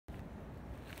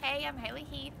Hey, I'm Haley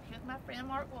Heath here with my friend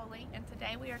Mark Woolley, and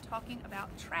today we are talking about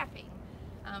trapping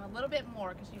a little bit more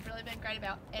because you've really been great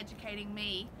about educating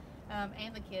me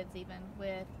and the kids even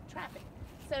with trapping.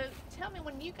 So tell me,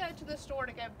 when you go to the store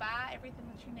to go buy everything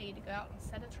that you need to go out and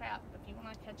set a trap, if you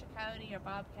want to catch a coyote or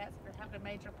bobcats, if you're having a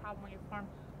major problem on your farm,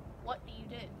 what do you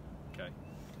do? Okay.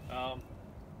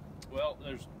 Well,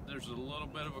 there's a little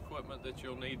bit of equipment that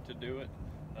you'll need to do it.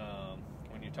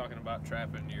 When you're talking about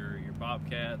trapping your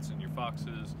bobcats and your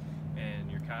foxes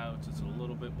and your coyotes, it's a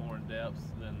little bit more in depth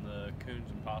than the coons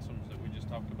and possums that we just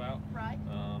talked about. Right.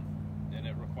 And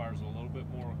it requires a little bit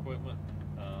more equipment.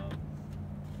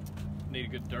 Need a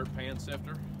good dirt pan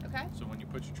sifter. Okay. So when you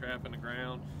put your trap in the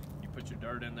ground, you put your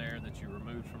dirt in there that you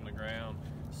removed from the ground,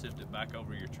 sift it back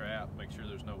over your trap, make sure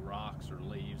there's no rocks or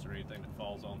leaves or anything that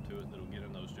falls onto it that'll get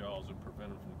in those jaws and prevent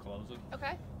them from closing.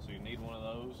 Okay. So you need one of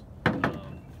those.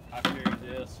 I carry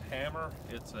this hammer.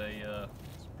 It's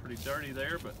pretty dirty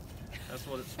there, but that's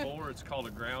what it's for. It's called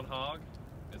a groundhog.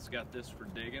 It's got this for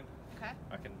digging. Okay.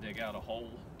 I can dig out a hole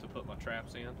to put my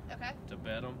traps in. Okay. To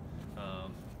bed them.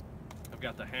 I've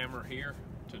got the hammer here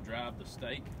to drive the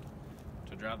stake.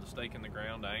 In the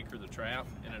ground to anchor the trap,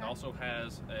 and it also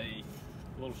has a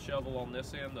little shovel on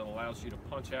this end that allows you to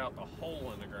punch out a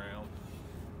hole in the ground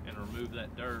and remove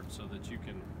that dirt so that you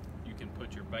can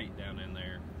put your bait down in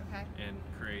there. Okay. And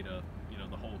create a,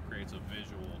 the hole creates a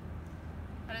visual.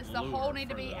 Now, does the hole need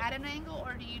to be at an angle,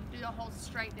 or do you do the hole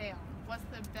straight down? What's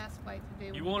the best way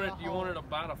to do? You want it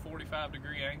about a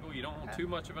 45-degree angle. You don't want too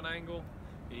much of an angle,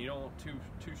 and you don't want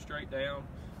too straight down.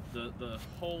 The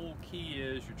whole key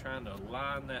is you're trying to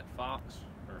line that fox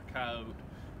or coyote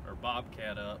or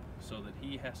bobcat up so that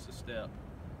he has to step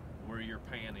where your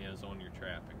pan is on your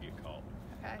trap and get caught.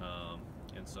 Okay.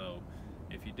 And so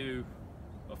if you do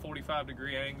a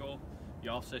 45-degree angle, you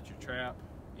offset your trap,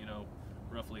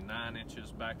 roughly 9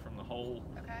 inches back from the hole.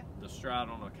 Okay. The stride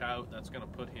on a coyote, that's going to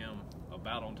put him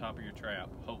about on top of your trap,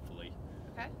 hopefully.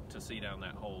 Okay. To see down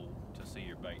that hole, to see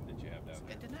your bait that you have down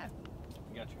there. Good to know.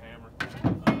 You got your hammer. Okay.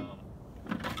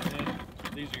 And then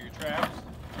these are your traps,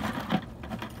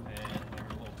 and they're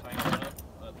a little tangled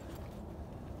up.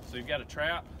 So you've got a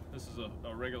trap. This is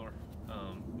a regular,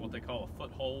 what they call a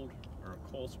foothold or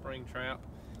a coil spring trap,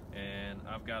 and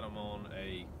I've got them on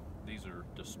these are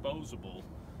disposable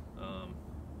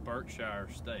Berkshire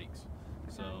stakes.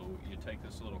 Okay. So you take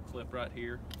this little clip right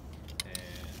here,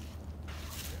 and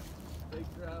stake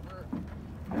driver.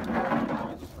 I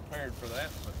wasn't prepared for that,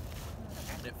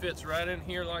 but it fits right in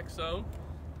here like so.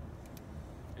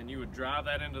 And you would drive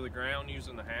that into the ground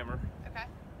using the hammer. Okay.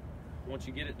 Once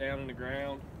you get it down in the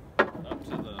ground, up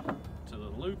to the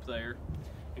loop there,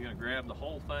 you're going to grab the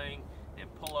whole thing and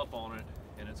pull up on it,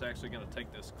 and it's actually going to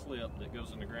take this clip that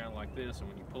goes in the ground like this, and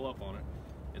when you pull up on it,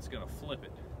 it's going to flip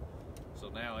it. So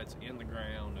now it's in the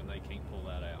ground and they can't pull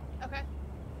that out. Okay.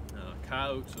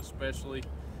 Coyotes, especially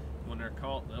when they're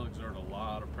caught, they'll exert a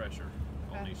lot of pressure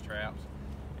on these traps,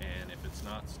 and if it's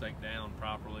not staked down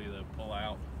properly, they'll pull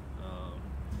out.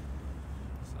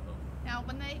 Now,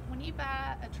 when you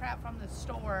buy a trap from the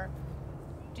store,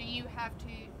 do you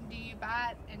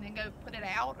buy it and then go put it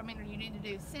out? I mean, or you need to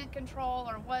do scent control,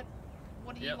 or what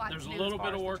do you like to do? There's a little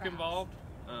bit of work involved.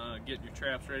 Getting your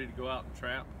traps ready to go out and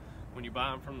trap. When you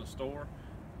buy them from the store,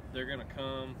 they're going to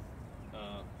come,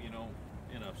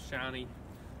 in a shiny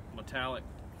metallic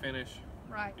finish.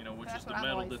 Right. Which is the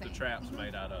metal that the trap's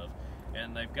made out of.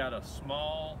 And they've got a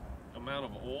small amount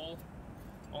of oil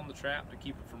on the trap to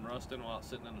keep it from rusting while it's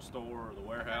sitting in the store or the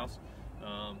warehouse.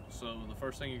 So the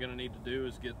first thing you're going to need to do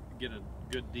is get a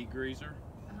good degreaser,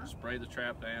 spray the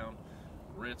trap down,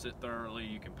 rinse it thoroughly.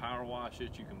 You can power wash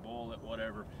it, you can boil it,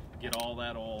 whatever. Get all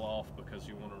that oil off because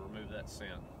you want to remove that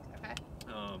scent. Okay.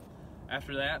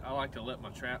 After that, I like to let my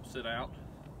trap sit out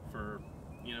for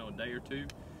a day or two.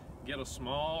 Get a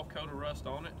small coat of rust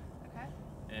on it. Okay.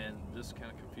 And this is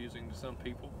kind of confusing to some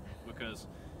people because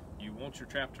you want your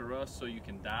trap to rust so you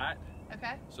can dye it.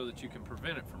 Okay. So that you can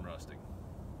prevent it from rusting.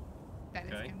 That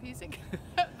is confusing,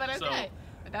 but okay. So,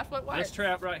 but that's what works. This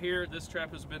trap right here, this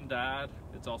trap has been dyed.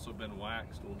 It's also been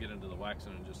waxed. We'll get into the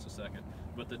waxing in just a second.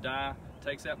 But the dye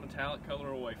takes that metallic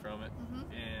color away from it,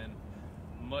 and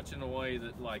much in the way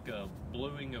that like a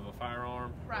bluing of a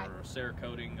firearm or a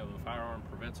Cerakoting of a firearm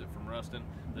prevents it from rusting,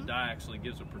 the dye actually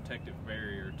gives a protective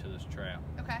barrier to this trap.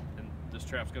 Okay. And this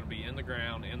trap's going to be in the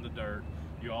ground, in the dirt.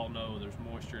 You all know there's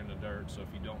moisture in the dirt, so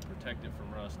if you don't protect it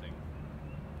from rusting,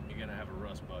 you're going to have a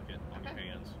rust bucket on your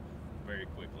hands very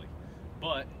quickly.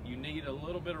 But you need a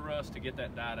little bit of rust to get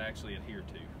that dye to actually adhere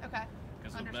to. Okay.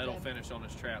 Because the metal finish on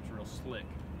this trap's real slick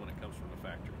when it comes from the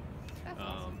factory. That's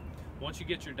awesome. Once you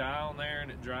get your dye on there and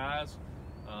it dries,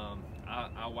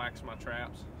 I wax my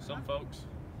traps. Some folks,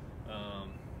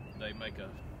 they make a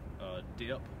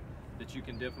dip that you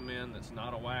can dip them in that's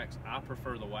not a wax. I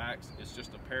prefer the wax. It's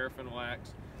just a paraffin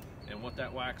wax, and what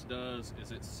that wax does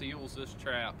is it seals this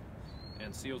trap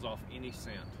and seals off any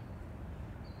scent.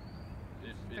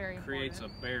 It creates a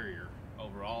barrier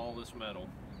over all this metal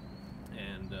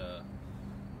and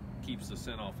keeps the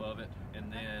scent off of it,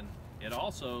 and then it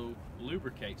also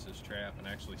lubricates this trap and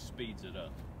actually speeds it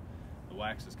up. The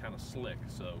wax is kind of slick,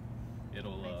 so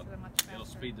it'll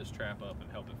speed this trap up and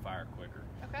help it fire quicker.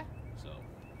 Okay. So.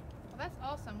 Well, that's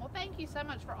awesome. Well, thank you so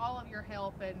much for all of your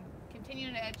help and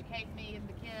continuing to educate me and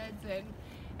the kids and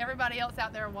everybody else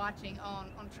out there watching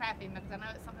on trapping, because I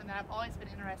know it's something that I've always been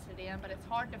interested in, but it's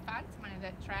hard to find somebody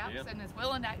that traps and is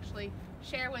willing to actually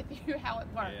share with you how it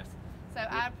works. So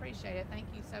I appreciate it. Thank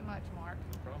you so much, Mark.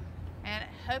 No problem. And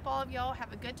hope all of y'all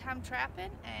have a good time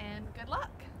trapping, and good luck.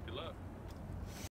 Good luck.